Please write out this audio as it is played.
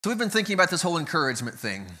So we've been thinking about this whole encouragement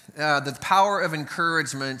thing. The power of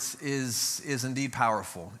encouragement is indeed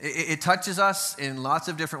powerful. It touches us in lots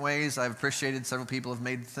of different ways. I've appreciated several people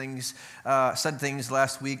have said things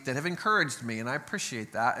last week that have encouraged me, and I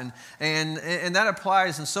appreciate that. And that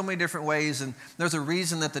applies in so many different ways. And there's a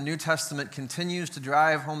reason that the New Testament continues to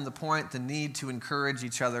drive home the point, the need to encourage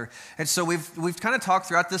each other. And so we've kind of talked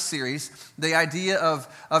throughout this series. The idea of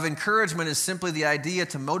encouragement is simply the idea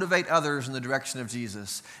to motivate others in the direction of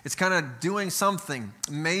Jesus. It's kind of doing something,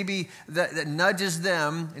 maybe that nudges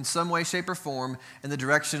them in some way, shape, or form in the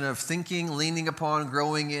direction of thinking, leaning upon,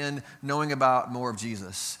 growing in, knowing about more of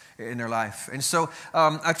Jesus in their life. And so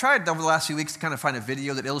I've tried over the last few weeks to kind of find a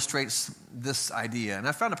video that illustrates this idea. And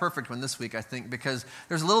I found a perfect one this week, I think, because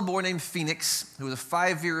there's a little boy named Phoenix who was a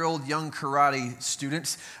 5-year-old young karate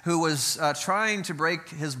student who was trying to break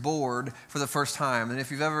his board for the first time. And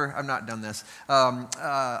if you've ever, I've not done this.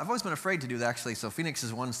 I've always been afraid to do that, actually. So Phoenix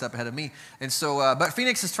is one step ahead of me. And so, but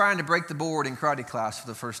Phoenix is trying to break the board in karate class for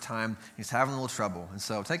the first time. He's having a little trouble. And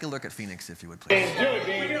so take a look at Phoenix, if you would, please. Do it,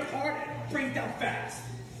 bring it up hard, bring it down fast.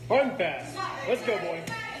 Hard and fast. Let's go, boy.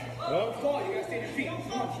 Oh, fall, you gotta stay on your feet.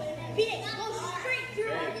 Come on. Phoenix, go straight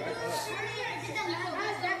through.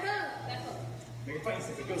 Make it funny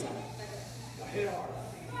since it goes on. Now hit it hard.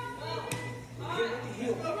 Hit it with the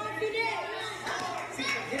heel. See,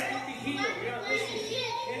 hit it with the heel. You're not listening.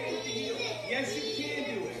 Hit it with the heel. Yes, you can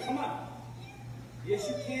do it. Come on. Yes,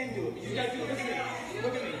 you can do it. But you gotta do it. Listen,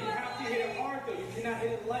 look at me. You have to hit it hard, though. You cannot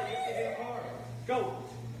hit it light. You have to hit it hard. Go.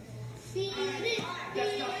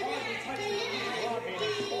 That's not hard. You touch it. Hard, man.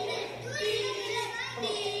 Come on.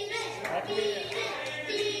 Up here.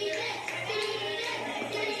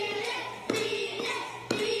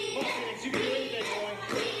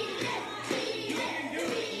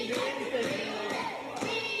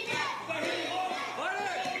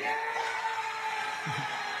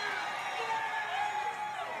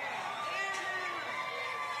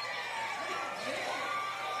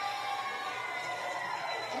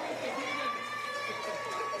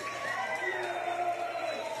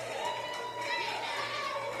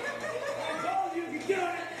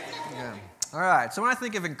 All right, so when I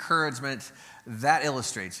think of encouragement, that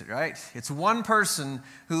illustrates it, right? It's one person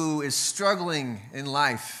who is struggling in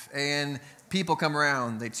life, and people come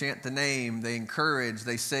around, they chant the name, they encourage,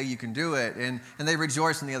 they say you can do it, and they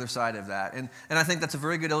rejoice on the other side of that. And I think that's a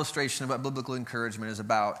very good illustration of what biblical encouragement is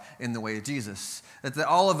about in the way of Jesus. That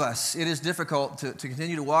all of us, it is difficult to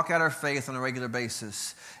continue to walk out our faith on a regular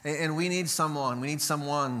basis. And we need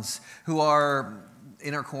someones who are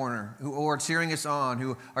in our corner, who are cheering us on,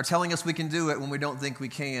 who are telling us we can do it when we don't think we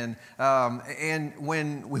can. And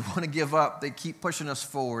when we want to give up, they keep pushing us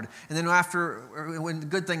forward. And then when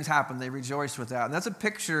good things happen, they rejoice with that. And that's a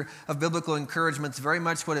picture of biblical encouragement. It's very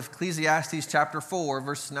much what Ecclesiastes chapter 4,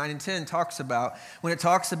 verses 9 and 10 talks about. When it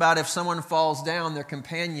talks about if someone falls down, their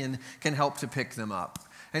companion can help to pick them up.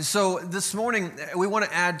 And so this morning, we want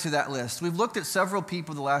to add to that list. We've looked at several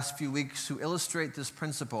people the last few weeks who illustrate this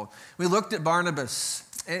principle. We looked at Barnabas,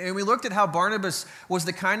 and we looked at how Barnabas was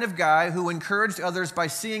the kind of guy who encouraged others by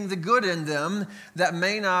seeing the good in them that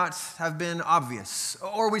may not have been obvious.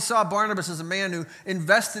 Or we saw Barnabas as a man who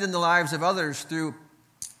invested in the lives of others through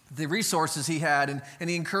the resources he had, and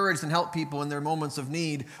he encouraged and helped people in their moments of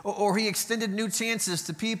need. Or he extended new chances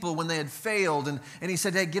to people when they had failed, and he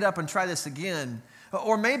said, hey, get up and try this again.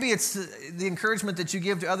 Or maybe it's the encouragement that you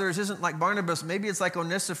give to others isn't like Barnabas. Maybe it's like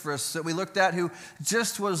Onesiphorus that we looked at, who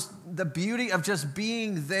just was the beauty of just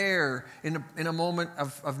being there in a moment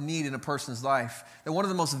of need in a person's life. That one of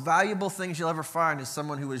the most valuable things you'll ever find is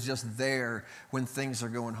someone who is just there when things are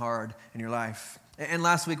going hard in your life. And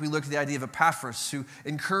last week we looked at the idea of Epaphras, who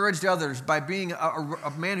encouraged others by being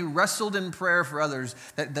a man who wrestled in prayer for others,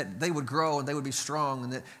 that they would grow and they would be strong,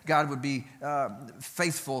 and that God would be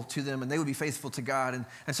faithful to them and they would be faithful to God.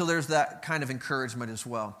 And so there's that kind of encouragement as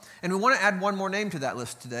well. And we want to add one more name to that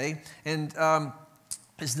list today, and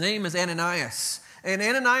his name is Ananias. And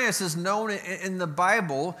Ananias is known in the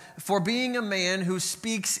Bible for being a man who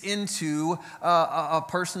speaks into a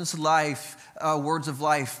person's life, words of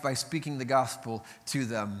life, by speaking the gospel to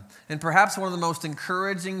them. And perhaps one of the most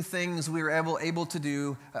encouraging things we were able to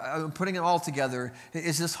do, putting it all together,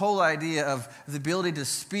 is this whole idea of the ability to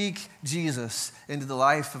speak Jesus into the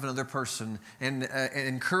life of another person and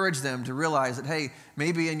encourage them to realize that, hey,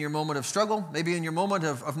 maybe in your moment of struggle, maybe in your moment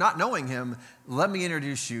of not knowing him, let me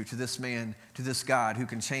introduce you to this man, to this God who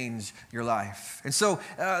can change your life. And so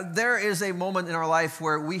there is a moment in our life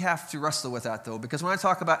where we have to wrestle with that, though, because when I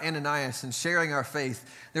talk about Ananias and sharing our faith,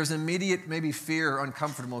 there's immediate maybe fear or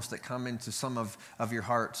uncomfortableness that come into some of your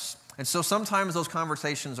hearts. And so sometimes those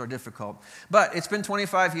conversations are difficult. But it's been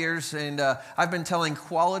 25 years, and I've been telling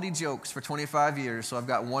quality jokes for 25 years, so I've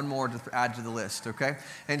got one more to add to the list, okay?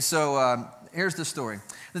 And so here's the story.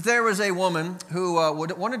 That there was a woman who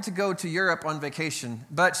wanted to go to Europe on vacation,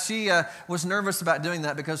 but she was nervous about doing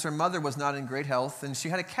that because her mother was not in great health, and she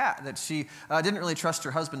had a cat that she didn't really trust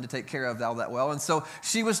her husband to take care of all that well. And so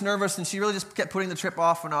she was nervous, and she really just kept putting the trip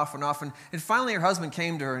off and off and off. And finally her husband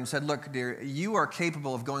came to her and said, look, dear, you are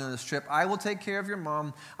capable of going on this trip. I will take care of your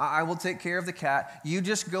mom. I will take care of the cat. You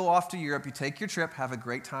just go off to Europe. You take your trip. Have a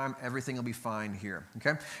great time. Everything will be fine here,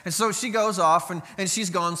 okay? And so she goes off, and she's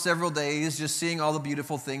gone several days just seeing all the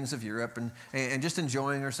beautiful things of Europe and just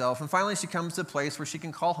enjoying herself. And finally she comes to a place where she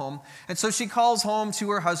can call home. And so she calls home to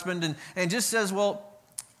her husband and just says, well,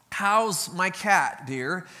 how's my cat,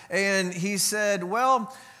 dear? And he said,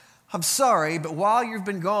 well, I'm sorry, but while you've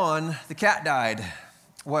been gone, the cat died.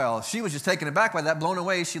 Well, she was just taken aback by that, blown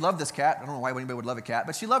away. She loved this cat. I don't know why anybody would love a cat,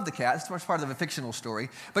 but she loved the cat. It's part of a fictional story.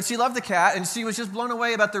 But she loved the cat, and she was just blown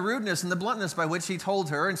away about the rudeness and the bluntness by which he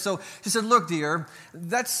told her. And so she said, look, dear,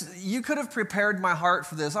 you could have prepared my heart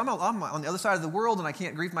for this. I'm on the other side of the world, and I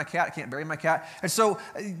can't grieve my cat. I can't bury my cat. And so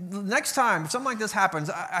next time something like this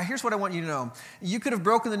happens, here's what I want you to know. You could have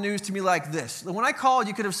broken the news to me like this. When I called,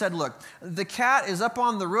 you could have said, look, the cat is up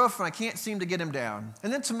on the roof, and I can't seem to get him down.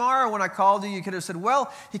 And then tomorrow when I called you could have said, well,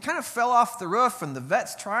 he kind of fell off the roof and the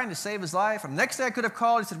vet's trying to save his life. And the next day I could have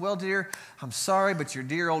called and said, well, dear, I'm sorry, but your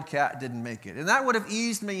dear old cat didn't make it. And that would have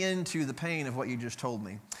eased me into the pain of what you just told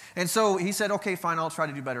me. And so he said, okay, fine, I'll try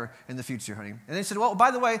to do better in the future, honey. And he said, well,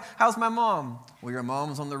 by the way, how's my mom? Well, your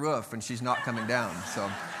mom's on the roof and she's not coming down.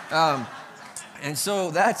 So, and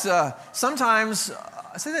so that's sometimes,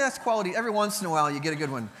 I say that's quality. Every once in a while you get a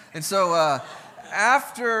good one. And so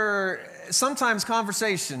sometimes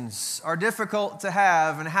conversations are difficult to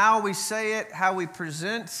have, and how we say it, how we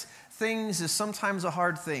present things is sometimes a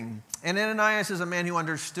hard thing. And Ananias is a man who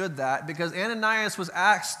understood that, because Ananias was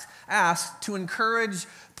asked to encourage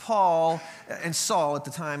Paul and Saul at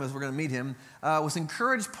the time, as we're going to meet him, was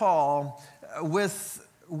encourage Paul with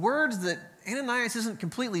words that Ananias isn't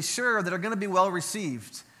completely sure that are going to be well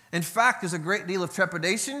received. In fact, there's a great deal of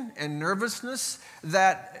trepidation and nervousness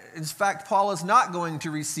that, in fact, Paul is not going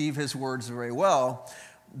to receive his words very well,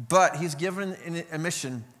 but he's given a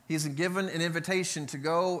mission. He's given an invitation to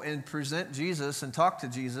go and present Jesus and talk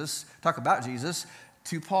about Jesus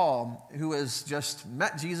to Paul, who has just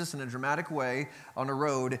met Jesus in a dramatic way on a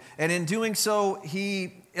road. And in doing so,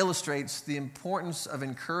 he illustrates the importance of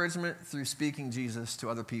encouragement through speaking Jesus to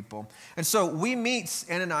other people. And so we meet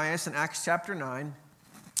Ananias in Acts chapter 9.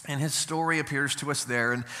 And his story appears to us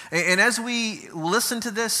there. And as we listen to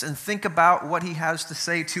this and think about what he has to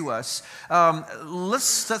say to us, let's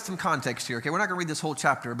set some context here. Okay, we're not going to read this whole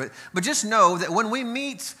chapter, but just know that when we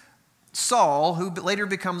meet Saul, who later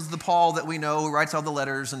becomes the Paul that we know, who writes all the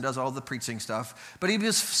letters and does all the preaching stuff, but he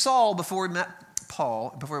was Saul before he met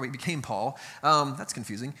Paul, before he became Paul. That's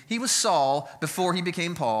confusing. He was Saul before he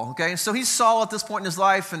became Paul, okay? So he's Saul at this point in his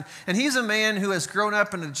life, and he's a man who has grown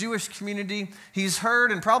up in a Jewish community. He's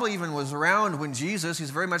heard and probably even was around when he's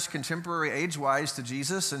very much contemporary age-wise to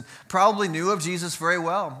Jesus, and probably knew of Jesus very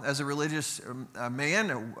well as a religious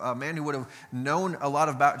man, a man who would have known a lot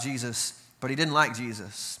about Jesus, but he didn't like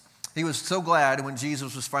Jesus. He was so glad when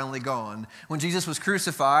Jesus was finally gone. When Jesus was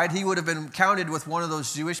crucified, he would have been counted with one of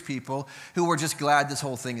those Jewish people who were just glad this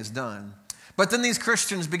whole thing is done. But then these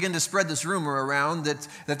Christians begin to spread this rumor around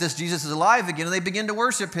that this Jesus is alive again, and they begin to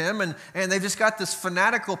worship him, and they've just got this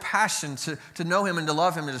fanatical passion to know him and to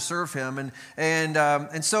love him and to serve him.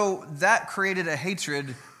 And so that created a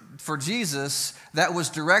hatred for Jesus that was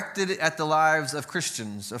directed at the lives of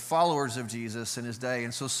Christians, of followers of Jesus in his day.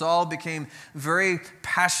 And so Saul became very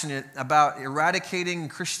passionate about eradicating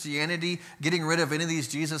Christianity, getting rid of any of these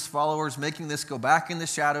Jesus followers, making this go back in the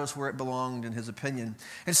shadows where it belonged, in his opinion.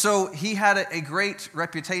 And so he had a great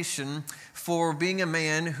reputation for being a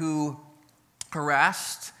man who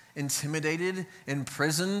harassed, intimidated,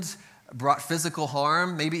 imprisoned, brought physical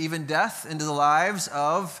harm, maybe even death into the lives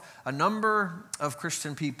of a number of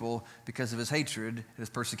Christian people because of his hatred and his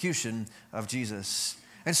persecution of Jesus.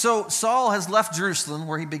 And so Saul has left Jerusalem,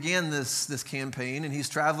 where he began this campaign, and he's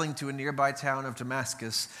traveling to a nearby town of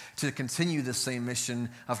Damascus to continue this same mission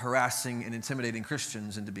of harassing and intimidating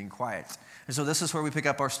Christians into being quiet. And so this is where we pick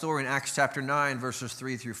up our story in Acts chapter 9, verses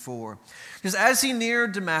 3 through 4. Because as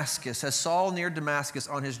Saul neared Damascus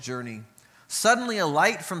on his journey, suddenly a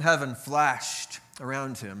light from heaven flashed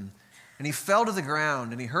around him, and he fell to the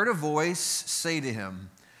ground, and he heard a voice say to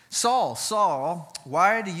him, "Saul, Saul,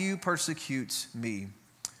 why do you persecute me?"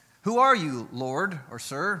 "Who are you, Lord," or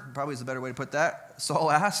 "Sir," probably is a better way to put that,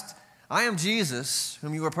 Saul asked. "I am Jesus,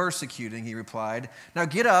 whom you are persecuting," he replied. "Now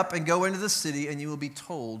get up and go into the city, and you will be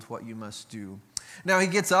told what you must do." Now he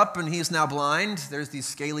gets up, and he's now blind. There's these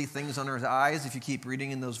scaly things under his eyes, if you keep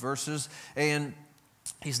reading in those verses. And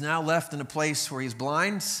he's now left in a place where he's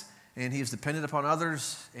blind, and he's dependent upon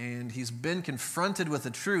others, and he's been confronted with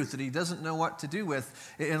a truth that he doesn't know what to do with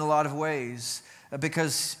in a lot of ways,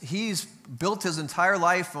 because he's built his entire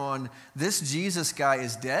life on this Jesus guy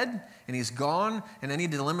is dead, and he's gone, and I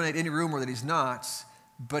need to eliminate any rumor that he's not,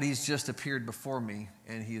 but he's just appeared before me,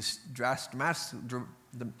 and he's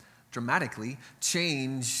dramatically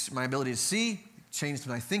changed my ability to see, changed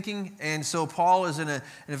my thinking, and so Paul is in a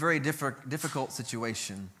very difficult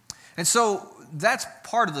situation. And so that's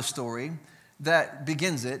part of the story that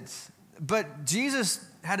begins it, but Jesus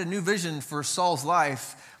had a new vision for Saul's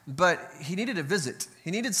life, but he needed a visit.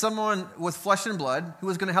 He needed someone with flesh and blood who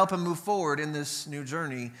was going to help him move forward in this new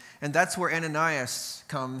journey. And that's where Ananias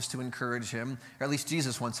comes to encourage him, or at least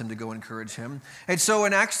Jesus wants him to go encourage him. And so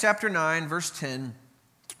in Acts chapter 9, verse 10,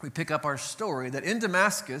 we pick up our story that in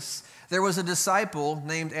Damascus, there was a disciple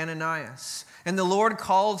named Ananias. And the Lord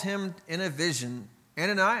called him in a vision,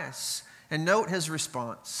 "Ananias." And note his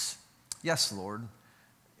response. "Yes, Lord."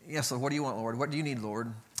 "Yes, Lord. What do you want, Lord? What do you need,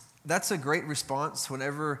 Lord?" That's a great response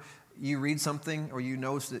whenever you read something or you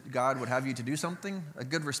know that God would have you to do something. A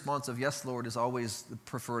good response of "Yes, Lord" is always the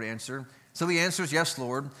preferred answer. So he answers, "Yes,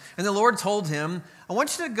 Lord." And the Lord told him, "I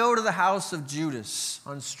want you to go to the house of Judas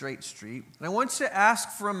on Straight Street, and I want you to ask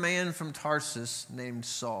for a man from Tarsus named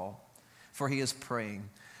Saul, for he is praying."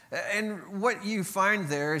 And what you find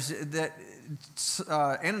there is that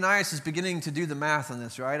Ananias is beginning to do the math on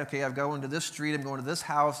this, right? Okay, I'm going to this street, I'm going to this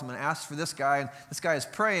house, I'm going to ask for this guy, and this guy is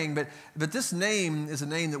praying, but this name is a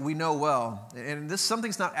name that we know well, and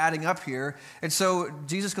something's not adding up here. And so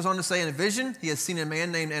Jesus goes on to say in a vision, he has seen a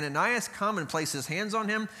man named Ananias come and place his hands on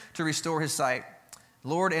him to restore his sight.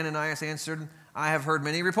 "Lord," Ananias answered, "I have heard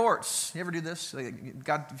many reports." You ever do this?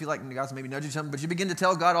 God, feel like God's maybe nudging you something, but you begin to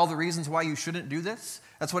tell God all the reasons why you shouldn't do this.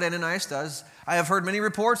 That's what Ananias does. "I have heard many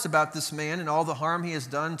reports about this man and all the harm he has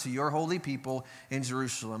done to your holy people in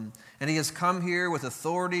Jerusalem. And he has come here with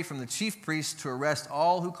authority from the chief priests to arrest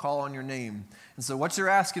all who call on your name. And so what you're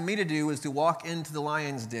asking me to do is to walk into the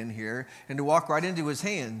lion's den here and to walk right into his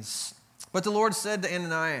hands." But the Lord said to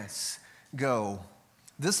Ananias, "Go.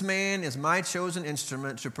 This man is my chosen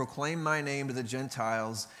instrument to proclaim my name to the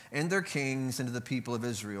Gentiles and their kings and to the people of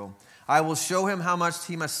Israel. I will show him how much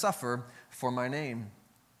he must suffer for my name."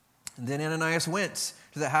 And then Ananias went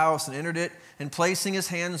to the house and entered it, and placing his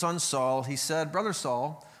hands on Saul, he said, "Brother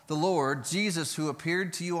Saul, the Lord, Jesus, who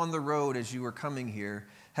appeared to you on the road as you were coming here,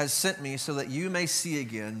 has sent me so that you may see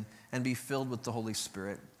again and be filled with the Holy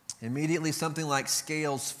Spirit." Immediately something like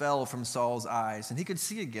scales fell from Saul's eyes, and he could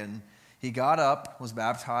see again. He got up, was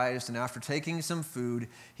baptized, and after taking some food,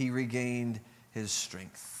 he regained his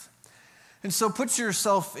strength. And so put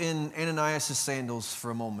yourself in Ananias' sandals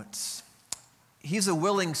for a moment. He's a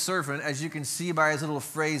willing servant, as you can see by his little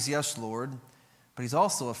phrase, "Yes, Lord," but he's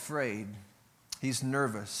also afraid. He's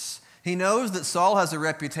nervous. He knows that Saul has a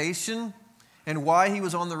reputation and why he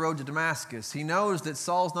was on the road to Damascus. He knows that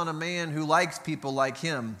Saul's not a man who likes people like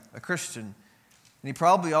him, a Christian. And he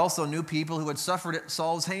probably also knew people who had suffered at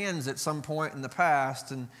Saul's hands at some point in the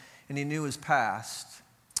past, and he knew his past.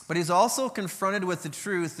 But he's also confronted with the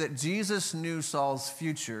truth that Jesus knew Saul's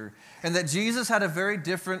future, and that Jesus had a very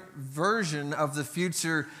different version of the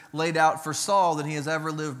future laid out for Saul than he has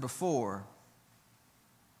ever lived before.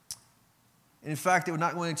 In fact, it would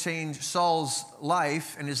not only change Saul's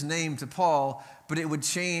life and his name to Paul, but it would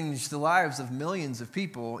change the lives of millions of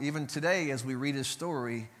people. Even today, as we read his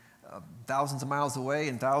story, thousands of miles away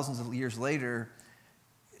and thousands of years later,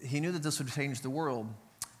 he knew that this would change the world.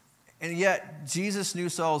 And yet, Jesus knew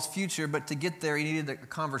Saul's future, but to get there, he needed a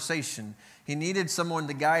conversation. He needed someone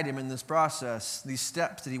to guide him in this process, these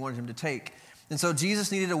steps that he wanted him to take. And so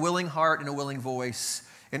Jesus needed a willing heart and a willing voice.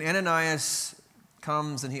 And Ananias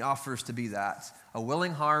comes and he offers to be that. A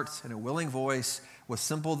willing heart and a willing voice with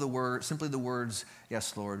simply the words,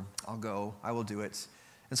 "Yes, Lord, I'll go, I will do it."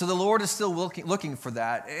 And so the Lord is still looking for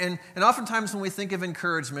that. And oftentimes when we think of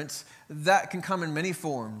encouragement, that can come in many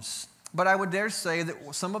forms. But I would dare say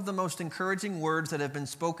that some of the most encouraging words that have been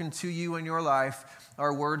spoken to you in your life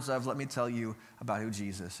are words of, "Let me tell you about who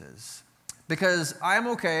Jesus is." Because I'm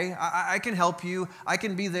okay, I can help you, I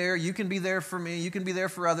can be there, you can be there for me, you can be there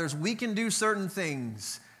for others, we can do certain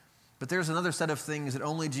things. But there's another set of things that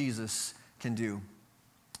only Jesus can do.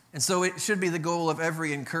 And so it should be the goal of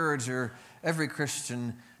every encourager, every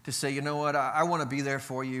Christian, to say, "You know what, I want to be there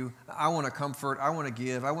for you. I want to comfort, I want to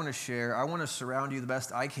give, I want to share, I want to surround you the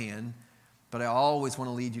best I can." but I always want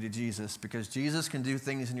to lead you to Jesus because Jesus can do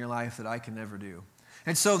things in your life that I can never do.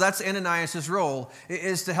 And so that's Ananias' role,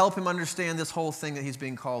 is to help him understand this whole thing that he's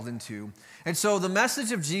being called into. And so the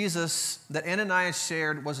message of Jesus that Ananias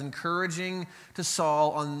shared was encouraging to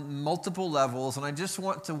Saul on multiple levels. And I just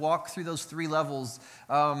want to walk through those 3 levels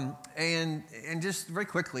and just very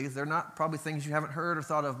quickly. They're not probably things you haven't heard or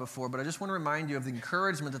thought of before, but I just want to remind you of the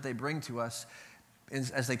encouragement that they bring to us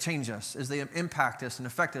as they change us, as they impact us and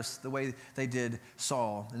affect us the way they did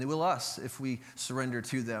Saul. And they will us if we surrender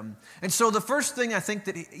to them. And so the first thing I think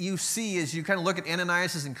that you see as you kind of look at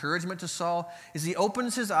Ananias' encouragement to Saul is he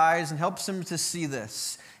opens his eyes and helps him to see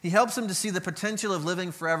this. He helps him to see the potential of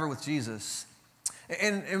living forever with Jesus.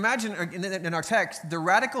 And imagine in our text, the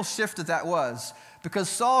radical shift that was, because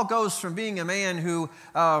Saul goes from being a man who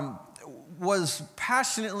was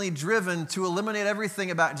passionately driven to eliminate everything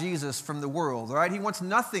about Jesus from the world, right? He wants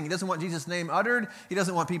nothing. He doesn't want Jesus' name uttered. He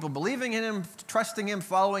doesn't want people believing in him, trusting him,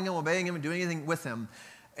 following him, obeying him, and doing anything with him.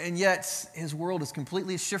 And yet, his world is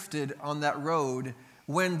completely shifted on that road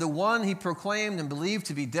when the one he proclaimed and believed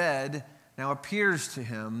to be dead now appears to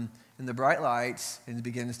him in the bright light and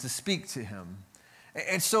begins to speak to him.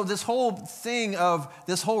 And so this whole thing of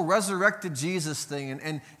this whole resurrected Jesus thing,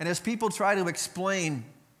 and as people try to explain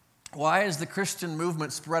why is the Christian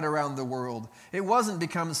movement spread around the world? It wasn't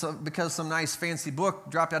because some nice fancy book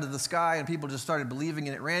dropped out of the sky and people just started believing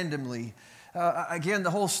in it randomly. Again,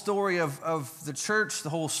 the whole story of the church, the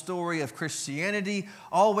whole story of Christianity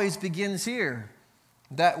always begins here.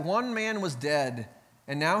 That one man was dead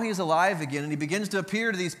and now he's alive again, and he begins to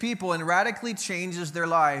appear to these people and radically changes their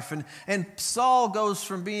life. And Saul goes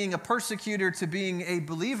from being a persecutor to being a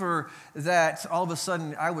believer that all of a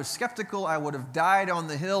sudden I was skeptical. I would have died on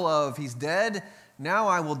the hill of he's dead. Now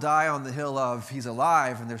I will die on the hill of he's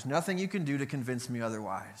alive, and there's nothing you can do to convince me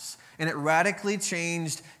otherwise. And it radically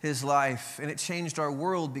changed his life, and it changed our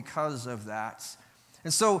world because of that.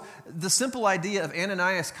 And so the simple idea of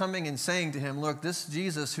Ananias coming and saying to him, look, this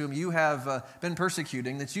Jesus whom you have been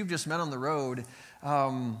persecuting, that you've just met on the road,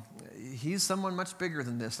 he's someone much bigger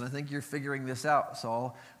than this. And I think you're figuring this out,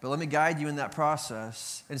 Saul. But let me guide you in that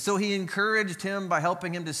process. And so he encouraged him by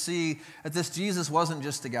helping him to see that this Jesus wasn't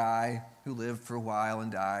just a guy who lived for a while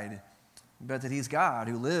and died, but that he's God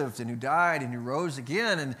who lived and who died and who rose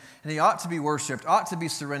again, and he ought to be worshiped, ought to be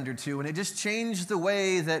surrendered to. And it just changed the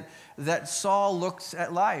way that Saul looked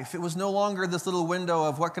at life. It was no longer this little window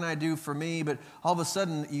of what can I do for me, but all of a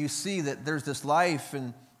sudden you see that there's this life,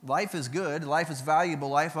 and life is good, life is valuable,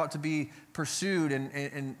 life ought to be pursued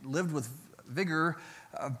and lived with vigor.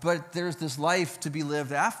 But there's this life to be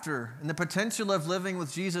lived after. And the potential of living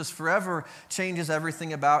with Jesus forever changes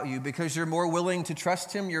everything about you because you're more willing to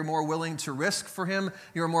trust him, you're more willing to risk for him,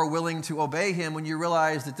 you're more willing to obey him when you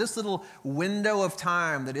realize that this little window of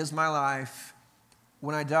time that is my life,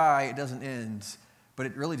 when I die, it doesn't end, but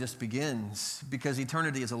it really just begins because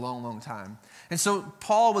eternity is a long, long time. And so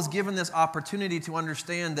Paul was given this opportunity to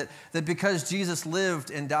understand that because Jesus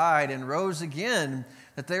lived and died and rose again,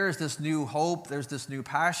 that there is this new hope, there's this new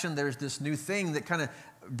passion, there's this new thing that kind of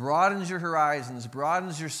broadens your horizons,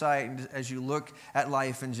 broadens your sight as you look at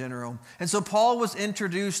life in general. And so Paul was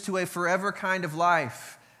introduced to a forever kind of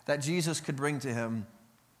life that Jesus could bring to him.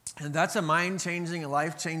 And that's a mind-changing, a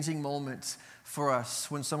life-changing moment for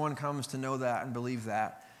us when someone comes to know that and believe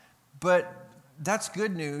that. But that's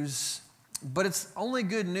good news, but it's only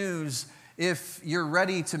good news if you're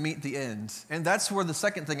ready to meet the end. And that's where the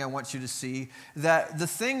second thing I want you to see, that the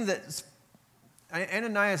thing that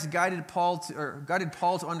Ananias guided Paul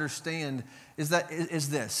to understand is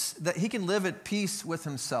this, that he can live at peace with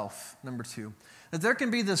himself, number 2. That there can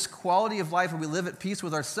be this quality of life where we live at peace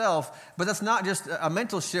with ourselves, but that's not just a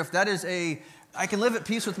mental shift. That is I can live at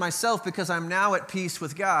peace with myself because I'm now at peace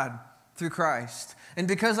with God through Christ. And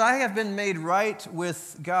because I have been made right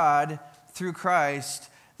with God through Christ,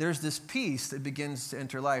 there's this peace that begins to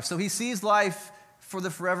enter life. So he sees life for the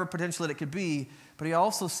forever potential that it could be, but he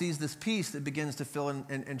also sees this peace that begins to fill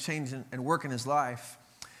and change and work in his life.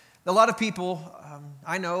 A lot of people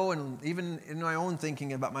I know, and even in my own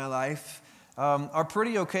thinking about my life, are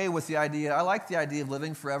pretty okay with the idea. I like the idea of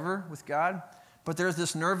living forever with God, but there's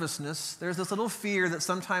this nervousness, there's this little fear that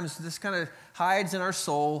sometimes this kind of hides in our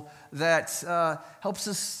soul that helps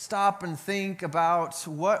us stop and think about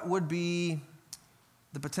what would be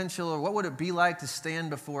the potential, or what would it be like to stand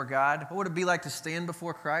before God? What would it be like to stand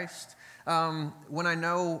before Christ when I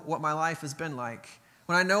know what my life has been like?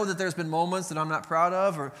 When I know that there's been moments that I'm not proud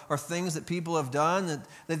of, or things that people have done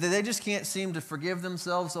that they just can't seem to forgive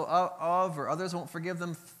themselves of, or others won't forgive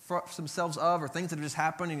themselves of, or things that have just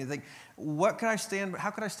happened, and you think, how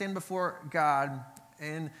could I stand before God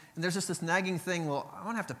And there's just this nagging thing, well, I'm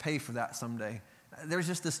going to have to pay for that someday. There's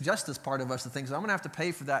just this justice part of us that thinks, I'm going to have to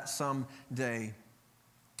pay for that someday.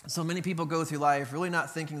 So many people go through life really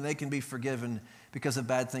not thinking they can be forgiven because of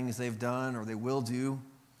bad things they've done or they will do.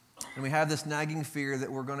 And we have this nagging fear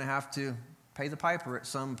that we're going to have to pay the piper at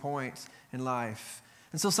some point in life.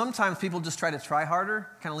 And so sometimes people just try harder,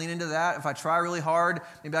 kind of lean into that. If I try really hard,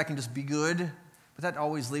 maybe I can just be good. But that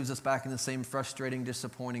always leaves us back in the same frustrating,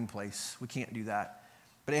 disappointing place. We can't do that.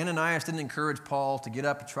 But Ananias didn't encourage Paul to get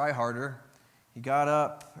up and try harder. He got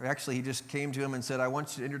up, or actually he just came to him and said, I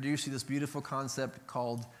want you to introduce you to this beautiful concept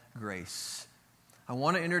called grace. I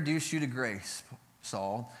want to introduce you to grace,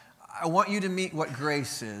 Saul. I want you to meet what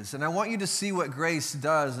grace is, and I want you to see what grace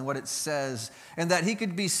does and what it says, and that he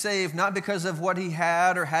could be saved not because of what he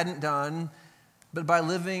had or hadn't done, but by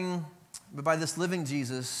this living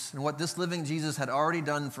Jesus and what this living Jesus had already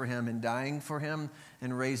done for him in dying for him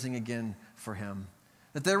and raising again for him.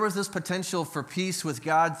 That there was this potential for peace with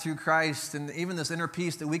God through Christ, and even this inner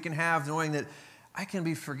peace that we can have knowing that I can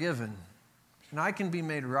be forgiven and I can be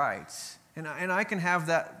made right and I can have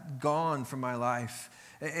that gone from my life.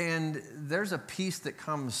 And there's a peace that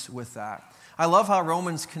comes with that. I love how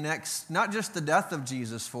Romans connects not just the death of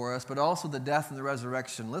Jesus for us, but also the death and the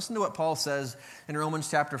resurrection. Listen to what Paul says in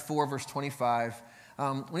Romans chapter 4, verse 25.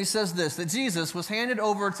 When he says this, that Jesus was handed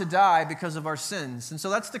over to die because of our sins. And so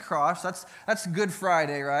that's the cross. That's Good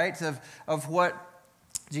Friday, right? Of what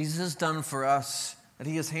Jesus has done for us. That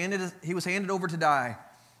he was handed over to die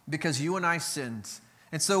because you and I sinned.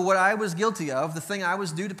 And so what I was guilty of, the thing I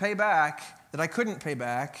was due to pay back, that I couldn't pay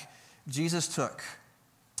back, Jesus took.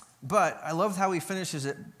 But I love how he finishes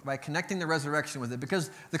it by connecting the resurrection with it,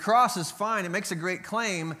 because the cross is fine. It makes a great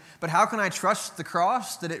claim, but how can I trust the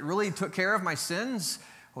cross that it really took care of my sins?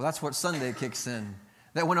 Well, that's what Sunday kicks in.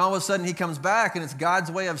 That when all of a sudden he comes back and it's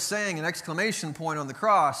God's way of saying an exclamation point on the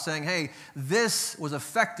cross, saying, hey, this was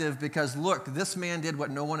effective because look, this man did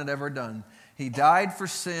what no one had ever done. He died for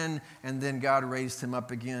sin, and then God raised him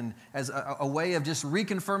up again as a way of just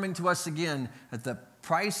reconfirming to us again that the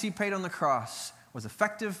price he paid on the cross was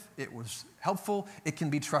effective, it was helpful, it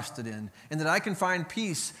can be trusted in, and that I can find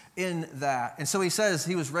peace in that. And so he says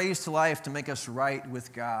he was raised to life to make us right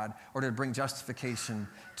with God or to bring justification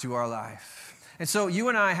to our life. And so you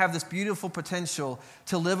and I have this beautiful potential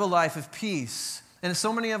to live a life of peace. And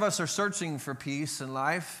so many of us are searching for peace in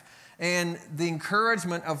life. And the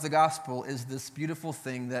encouragement of the gospel is this beautiful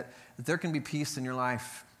thing that there can be peace in your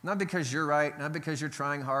life. Not because you're right, not because you're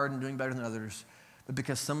trying hard and doing better than others, but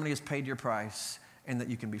because somebody has paid your price and that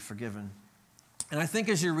you can be forgiven. And I think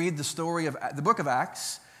as you read the story of the book of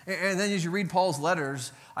Acts, and then as you read Paul's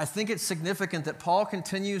letters, I think it's significant that Paul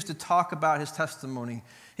continues to talk about his testimony.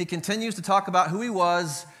 He continues to talk about who he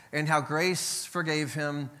was and how grace forgave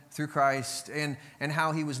him through Christ and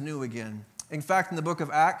how he was new again. In fact, in the book of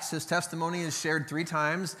Acts, his testimony is shared 3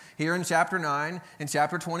 times, here in chapter 9, in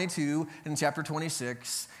chapter 22, and in chapter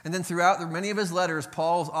 26. And then throughout many of his letters,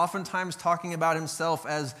 Paul's oftentimes talking about himself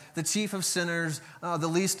as the chief of sinners, the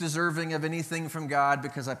least deserving of anything from God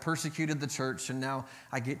because I persecuted the church and now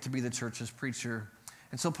I get to be the church's preacher.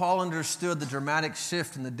 And so Paul understood the dramatic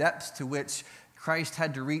shift in the depths to which Christ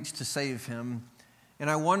had to reach to save him. And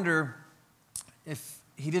I wonder if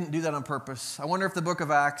he didn't do that on purpose. I wonder if the book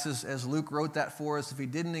of Acts, as Luke wrote that for us, if he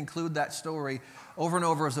didn't include that story over and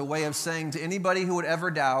over as a way of saying to anybody who would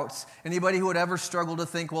ever doubt, anybody who would ever struggle to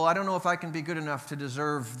think, well, I don't know if I can be good enough to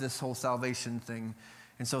deserve this whole salvation thing.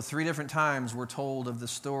 And so 3 different times we're told of the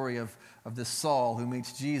story of this Saul who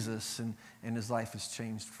meets Jesus and his life is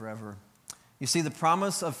changed forever. You see, the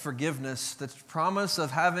promise of forgiveness, the promise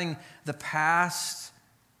of having the past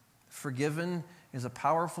forgiven is a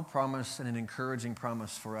powerful promise and an encouraging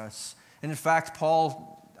promise for us. And in fact,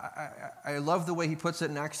 Paul, I love the way he puts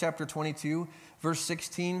it in Acts chapter 22, verse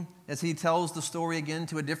 16, as he tells the story again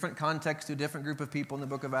to a different context, to a different group of people in the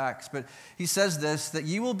book of Acts. But he says this, that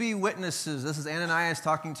you will be witnesses, this is Ananias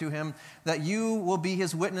talking to him, that you will be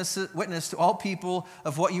his witness to all people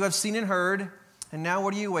of what you have seen and heard. And now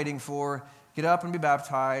what are you waiting for? Get up and be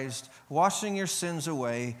baptized, washing your sins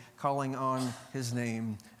away, calling on his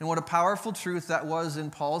name. And what a powerful truth that was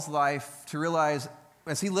in Paul's life to realize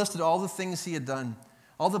as he listed all the things he had done,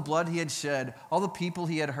 all the blood he had shed, all the people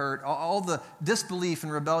he had hurt, all the disbelief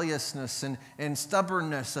and rebelliousness and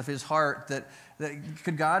stubbornness of his heart, that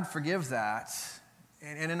could God forgive that?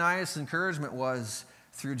 And Ananias' encouragement was,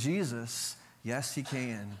 through Jesus, yes, he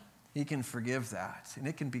can. He can forgive that, and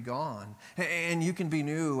it can be gone, and you can be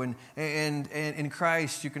new, and in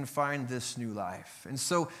Christ you can find this new life. And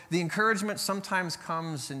so the encouragement sometimes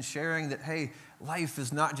comes in sharing that, hey, life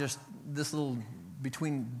is not just this little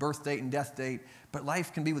between birth date and death date, but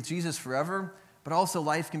life can be with Jesus forever, but also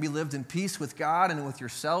life can be lived in peace with God and with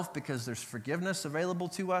yourself because there's forgiveness available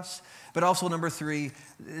to us. But also, number 3,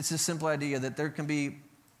 it's a simple idea that there can be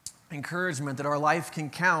encouragement that our life can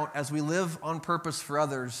count as we live on purpose for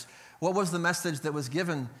others. What was the message that was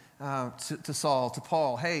given to Saul, to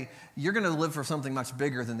Paul? Hey, you're going to live for something much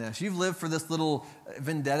bigger than this. You've lived for this little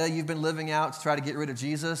vendetta you've been living out to try to get rid of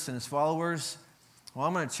Jesus and his followers. Well,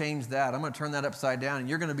 I'm going to change that. I'm going to turn that upside down, and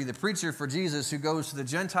you're going to be the preacher for Jesus who goes to the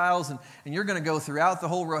Gentiles, and you're going to go throughout the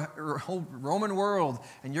whole Roman world,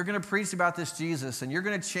 and you're going to preach about this Jesus, and you're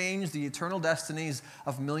going to change the eternal destinies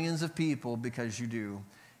of millions of people because you do.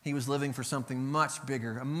 He was living for something much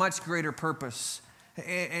bigger, a much greater purpose.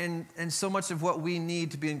 And so much of what we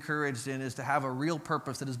need to be encouraged in is to have a real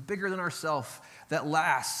purpose that is bigger than ourselves, that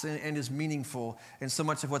lasts and is meaningful. And so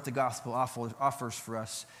much of what the gospel offers for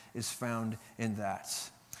us is found in that.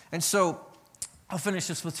 And so I'll finish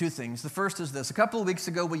this with 2 things. The first is this. A couple of weeks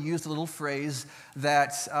ago, we used a little phrase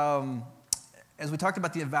that, as we talked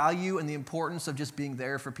about the value and the importance of just being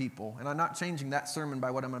there for people. And I'm not changing that sermon by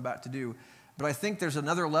what I'm about to do. But I think there's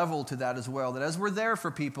another level to that as well, that as we're there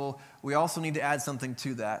for people, we also need to add something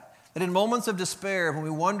to that. That in moments of despair, when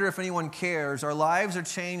we wonder if anyone cares, our lives are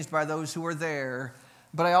changed by those who are there.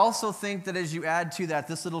 But I also think that as you add to that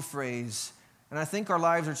this little phrase, and I think our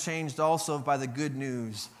lives are changed also by the good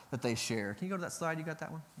news that they share. Can you go to that slide? You got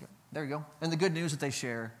that one? There you go. And the good news that they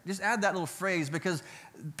share. Just add that little phrase because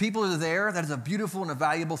people are there. That is a beautiful and a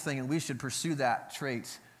valuable thing, and we should pursue that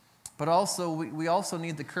trait. But also, we also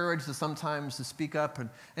need the courage to sometimes to speak up,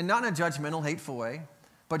 and not in a judgmental, hateful way,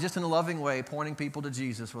 but just in a loving way, pointing people to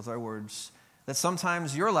Jesus with our words. That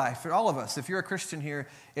sometimes your life, for all of us, if you're a Christian here,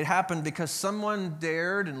 it happened because someone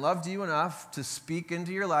dared and loved you enough to speak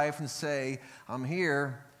into your life and say, I'm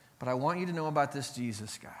here, but I want you to know about this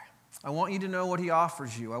Jesus guy. I want you to know what he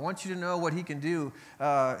offers you. I want you to know what he can do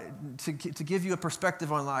to give you a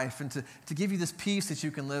perspective on life and to give you this peace that you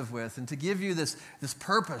can live with and to give you this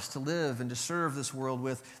purpose to live and to serve this world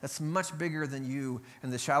with that's much bigger than you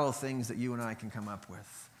and the shallow things that you and I can come up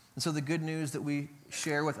with. And so the good news that we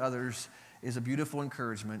share with others is a beautiful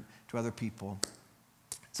encouragement to other people.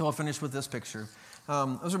 So I'll finish with this picture.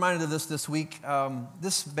 I was reminded of this week.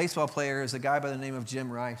 This baseball player is a guy by the name of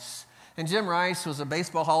Jim Rice. And Jim Rice was a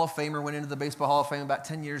baseball Hall of Famer, went into the Baseball Hall of Fame about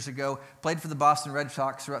 10 years ago, played for the Boston Red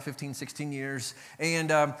Sox for about 15, 16 years.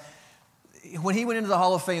 And when he went into the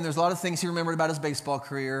Hall of Fame, there's a lot of things he remembered about his baseball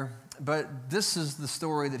career, but this is the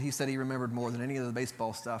story that he said he remembered more than any of the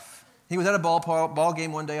baseball stuff. He was at a ball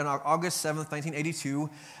game one day on August 7th, 1982,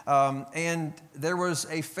 and there was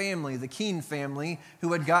a family, the Keene family,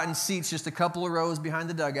 who had gotten seats just a couple of rows behind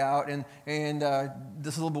the dugout, and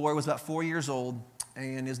this little boy was about 4 years old,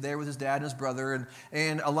 and is there with his dad and his brother,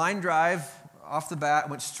 and a line drive off the bat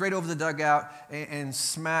went straight over the dugout and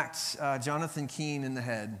smacked Jonathan Keene in the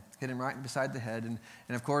head, hit him right beside the head, and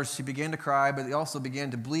of course he began to cry, but he also began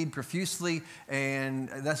to bleed profusely, and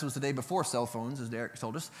this was the day before cell phones, as Derek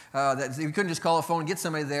told us, that he couldn't just call a phone and get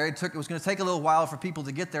somebody there. It was going to take a little while for people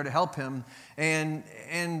to get there to help him, and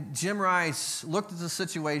Jim Rice looked at the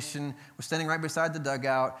situation, was standing right beside the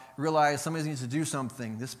dugout, realized somebody needs to do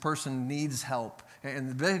something. This person needs help. And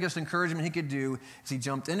the biggest encouragement he could do is he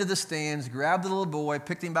jumped into the stands, grabbed the little boy,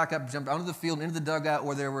 picked him back up, jumped onto the field, into the dugout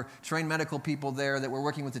where there were trained medical people there that were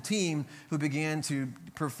working with the team who began to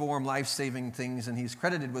perform life-saving things. And he's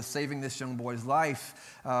credited with saving this young boy's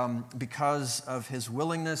life because of his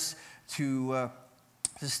willingness to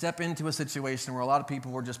step into a situation where a lot of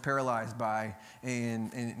people were just paralyzed by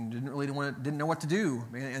and didn't know what to do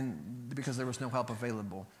and because there was no help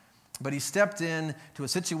available. But he stepped in to a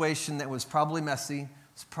situation that was probably messy,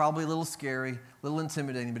 was probably a little scary, a little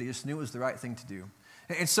intimidating, but he just knew it was the right thing to do.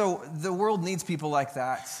 And so the world needs people like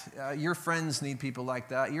that. Your friends need people like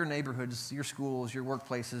that. Your neighborhoods, your schools, your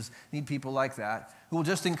workplaces need people like that who will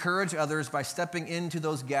just encourage others by stepping into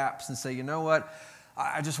those gaps and say, you know what?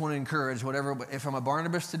 I just want to encourage whatever, if I'm a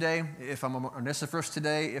Barnabas today, if I'm a Onesiphorus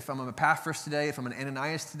today, if I'm a Epaphras today, if I'm an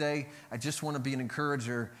Ananias today, I just want to be an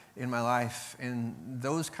encourager in my life. And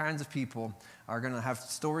those kinds of people are going to have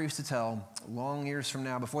stories to tell long years from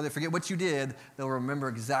now. Before they forget what you did, they'll remember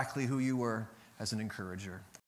exactly who you were as an encourager.